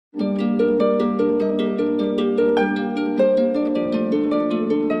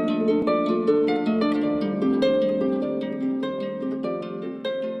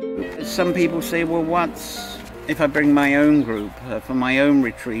some people say, well, what's if I bring my own group for my own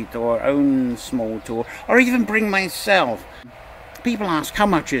retreat or own small tour, or even bring myself? People ask, how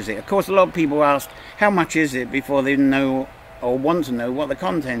much is it? Of course, a lot of people ask, how much is it, before they know or want to know what the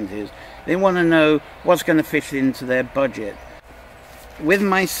content is. They want to know what's going to fit into their budget. With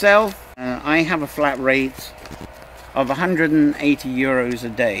myself, I have a flat rate of 180 euros a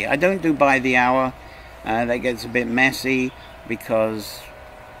day. I don't do by the hour. That gets a bit messy, because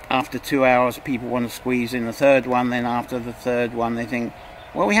after 2 hours people want to squeeze in a third one. Then after the third one they think,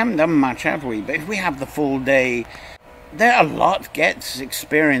 well, we haven't done much, have we? But if we have the full day, there a lot gets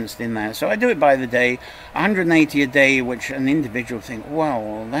experienced in that. So I do it by the day. 180 a day, which an individual think,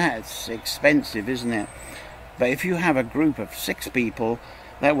 well, that's expensive, isn't it? But if you have a group of 6 people,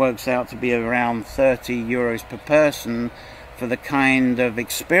 that works out to be around 30 euros per person, for the kind of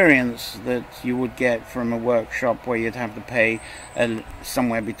experience that you would get from a workshop where you'd have to pay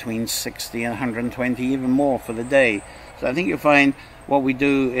somewhere between 60 and 120, even more, for the day. So I think you'll find what we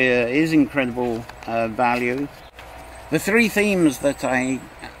do is incredible value. The 3 themes that I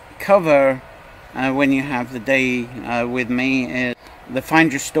cover when you have the day with me is the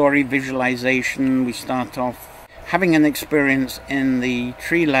Find Your Story visualization. We start off having an experience in the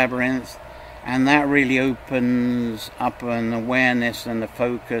tree labyrinth, and that really opens up an awareness and a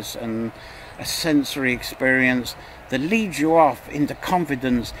focus and a sensory experience that leads you off into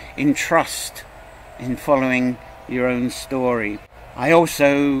confidence, in trust, in following your own story. I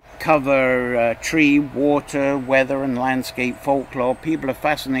also cover tree, water, weather and landscape folklore. People are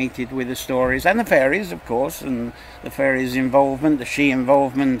fascinated with the stories, and the fairies, of course, and the fairies' involvement, the she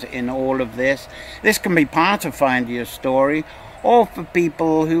involvement in all of this. This can be part of Find Your Story, or for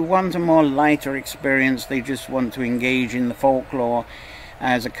people who want a more lighter experience, they just want to engage in the folklore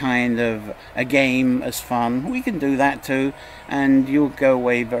as a kind of a game, as fun. We can do that too, and you'll go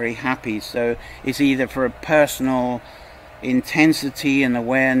away very happy. So it's either for a personal intensity and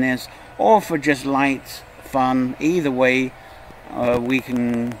awareness, or for just light fun. Either way, we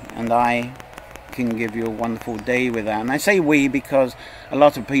can, and I can give you a wonderful day with that. And I say we because a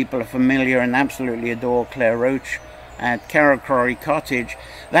lot of people are familiar and absolutely adore Claire Roach at Carrowcrory Cottage.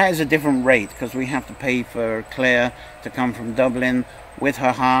 That is a different rate, because we have to pay for Claire to come from Dublin with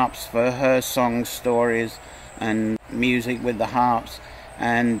her harps for her songs, stories and music with the harps.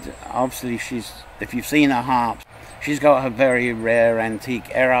 And obviously she's, if you've seen her harps, she's got her very rare antique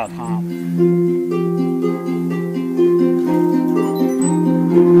Erard harp.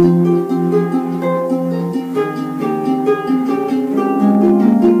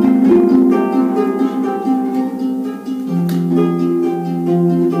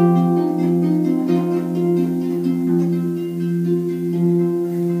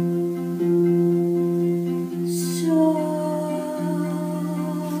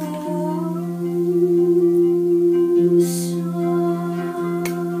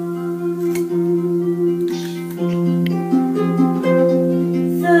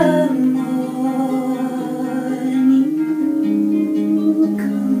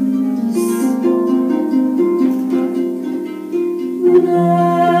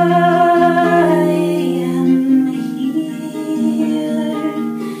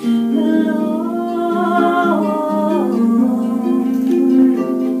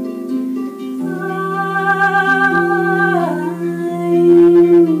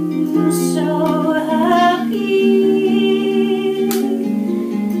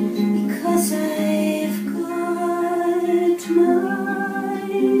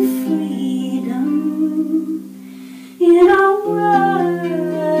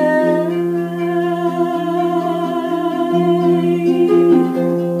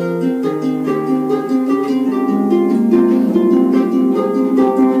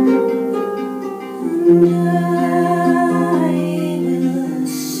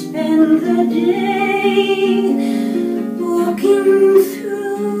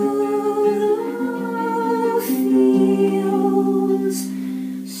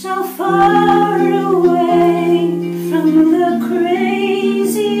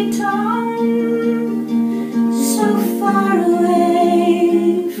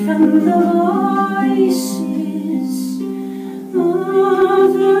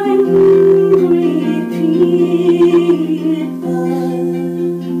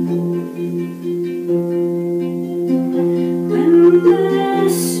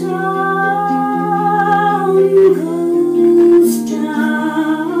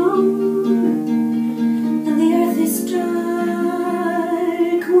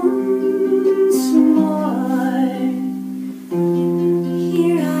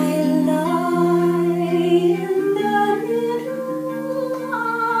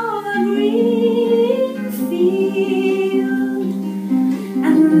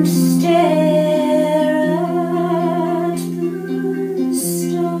 and stare at the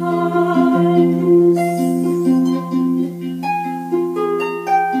stars.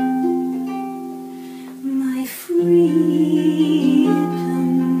 My freedom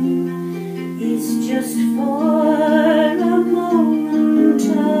is just for a moment.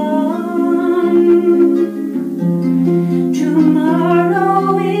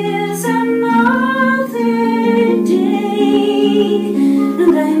 Tomorrow is another day,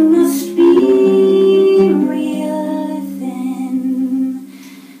 and I must be real then.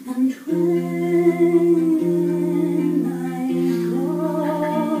 And when I go,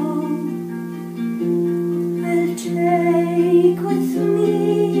 I'll take with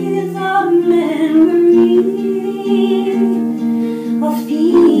me the memory of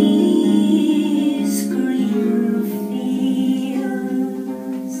these green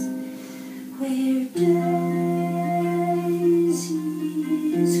fields where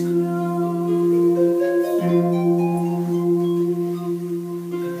daisies grow.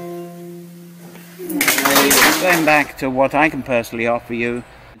 Going back to what I can personally offer you,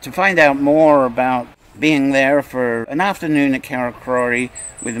 to find out more about being there for an afternoon at Carrowcrory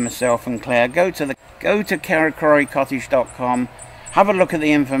with myself and Claire, go to carrowcrorycottage.com, have a look at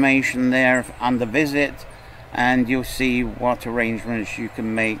the information there under visit, and you'll see what arrangements you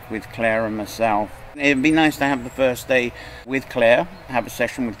can make with Claire and myself. It'd be nice to have the first day with Claire, have a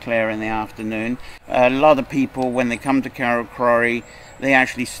session with Claire in the afternoon. A lot of people, when they come to Carrowcrory, they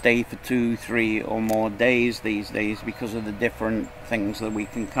actually stay for 2, 3 or more days these days because of the different things that we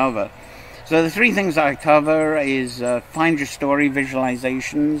can cover. So the 3 things I cover is find your story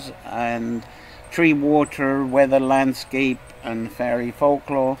visualizations and tree, water, weather, landscape and fairy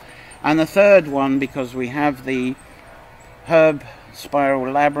folklore. And the third one, because we have the herb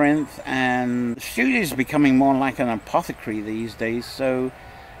spiral labyrinth, and the studio is becoming more like an apothecary these days, so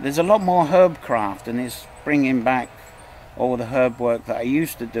there's a lot more herb craft, and it's bringing back all the herb work that I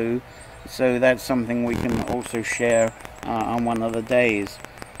used to do, so that's something we can also share on one of the days.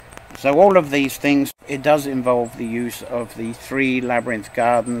 So all of these things, it does involve the use of the 3 labyrinth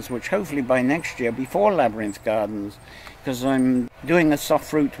gardens, which hopefully by next year be 4 labyrinth gardens, because I'm doing a soft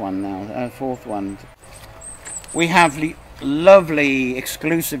fruit one now, a 4th one. We have lovely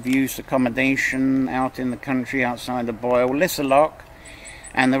exclusive use accommodation out in the country outside of Boyle, Lissallock,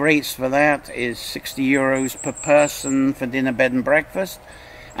 and the rates for that is €60 per person for dinner, bed and breakfast,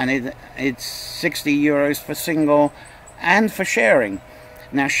 and it's €60 for single and for sharing.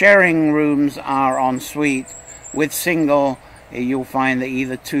 Now sharing rooms are en suite. With single, you'll find that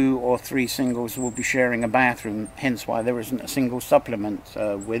either 2 or 3 singles will be sharing a bathroom, hence why there isn't a single supplement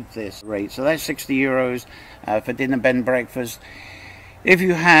with this rate. So that's €60 for dinner, bed and breakfast. If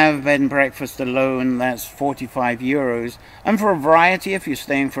you have bed and breakfast alone, that's €45. And for a variety, if you're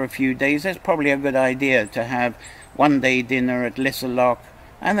staying for a few days, that's probably a good idea to have one day dinner at Lissallock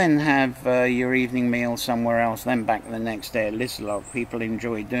and then have your evening meal somewhere else, then back the next day at Lissallock. People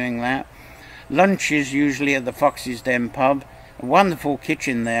enjoy doing that. Lunch is usually at the Fox's Den pub. A wonderful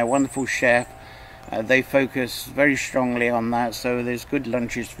kitchen there, wonderful chef. They focus very strongly on that, so there's good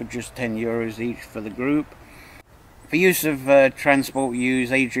lunches for just €10 each for the group. For use of transport, we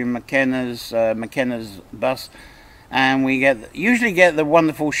use Adrian McKenna's bus, and we usually get the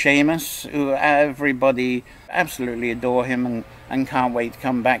wonderful Seamus, who everybody absolutely adore him and can't wait to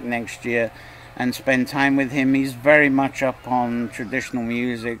come back next year and spend time with him. He's very much up on traditional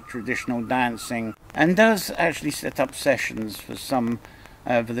music, traditional dancing, and does actually set up sessions for some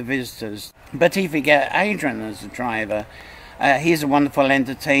of the visitors. But if we get Adrian as a driver, he's a wonderful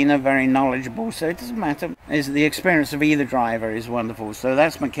entertainer, very knowledgeable, so it doesn't matter. The experience of either driver is wonderful. So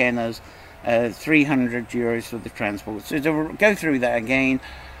that's McKenna's, €300 for the transport. So to go through that again,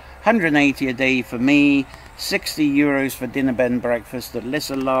 180 a day for me, €60 for dinner, bed and breakfast at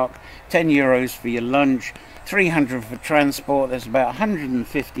Lissallock, €10 for your lunch, 300 for transport. That's about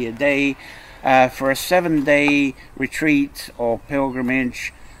 150 a day. For a 7-day retreat or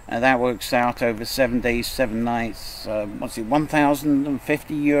pilgrimage, that works out over 7 days, 7 nights.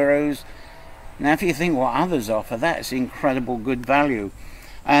 €1,050. Now, if you think what others offer, that's incredible good value.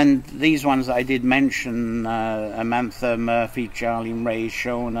 And these ones that I did mention, Amantha, Murphy, Charlie, Ray,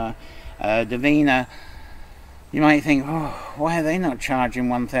 Shona, Davina, you might think, oh, why are they not charging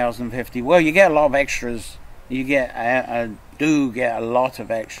 $1,050? Well, you get a lot of extras. You do get a lot of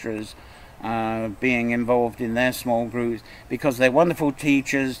extras being involved in their small groups, because they're wonderful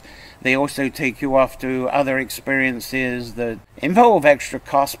teachers. They also take you off to other experiences that involve extra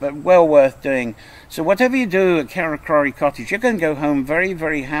cost, but well worth doing. So whatever you do at Carrowcrory Cottage, you're going to go home very,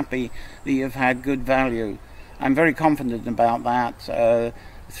 very happy that you've had good value. I'm very confident about that.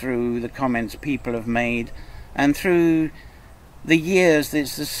 through the comments people have made, and through the years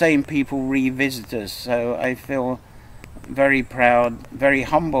it's the same people revisit us. So I feel very proud, very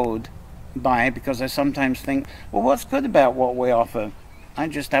humbled by it, because I sometimes think, well, what's good about what we offer? I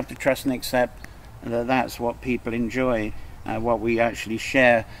just have to trust and accept that that's what people enjoy, what we actually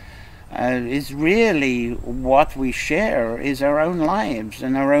share. Is really what we share is our own lives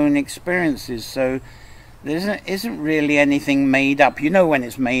and our own experiences. So there isn't really anything made up. You know when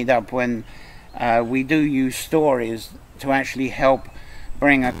it's made up, when we do use stories to actually help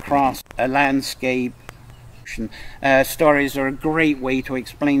bring across a landscape. Stories are a great way to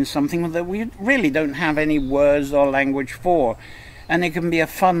explain something that we really don't have any words or language for, and it can be a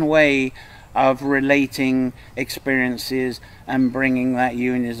fun way of relating experiences and bringing that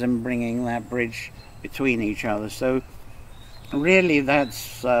unison, bringing that bridge between each other. So really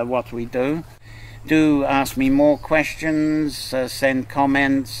that's what we do. Do ask me more questions, send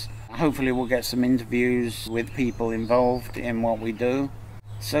comments. Hopefully we'll get some interviews with people involved in what we do.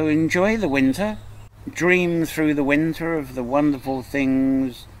 So enjoy the winter, dream through the winter of the wonderful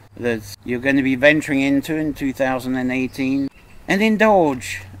things that you're going to be venturing into in 2018, and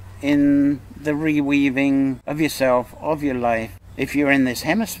indulge in the reweaving of yourself, of your life, if you're in this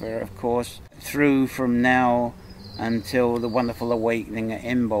hemisphere, of course, through from now until the wonderful awakening at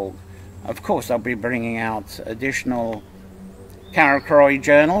Imbolc. Of course, I'll be bringing out additional Carrowcrory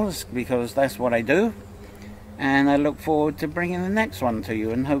journals, because that's what I do, and I look forward to bringing the next one to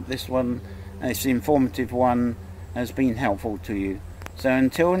you, and hope this one, this informative one, has been helpful to you. So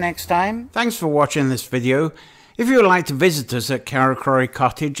until next time, thanks for watching this video. If you would like to visit us at Carrowcrory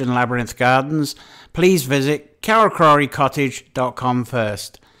Cottage and Labyrinth Gardens, please visit carrowcrorycottage.com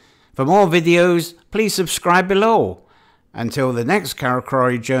first. For more videos, please subscribe below. Until the next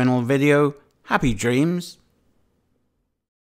Carrowcrory Journal video, happy dreams.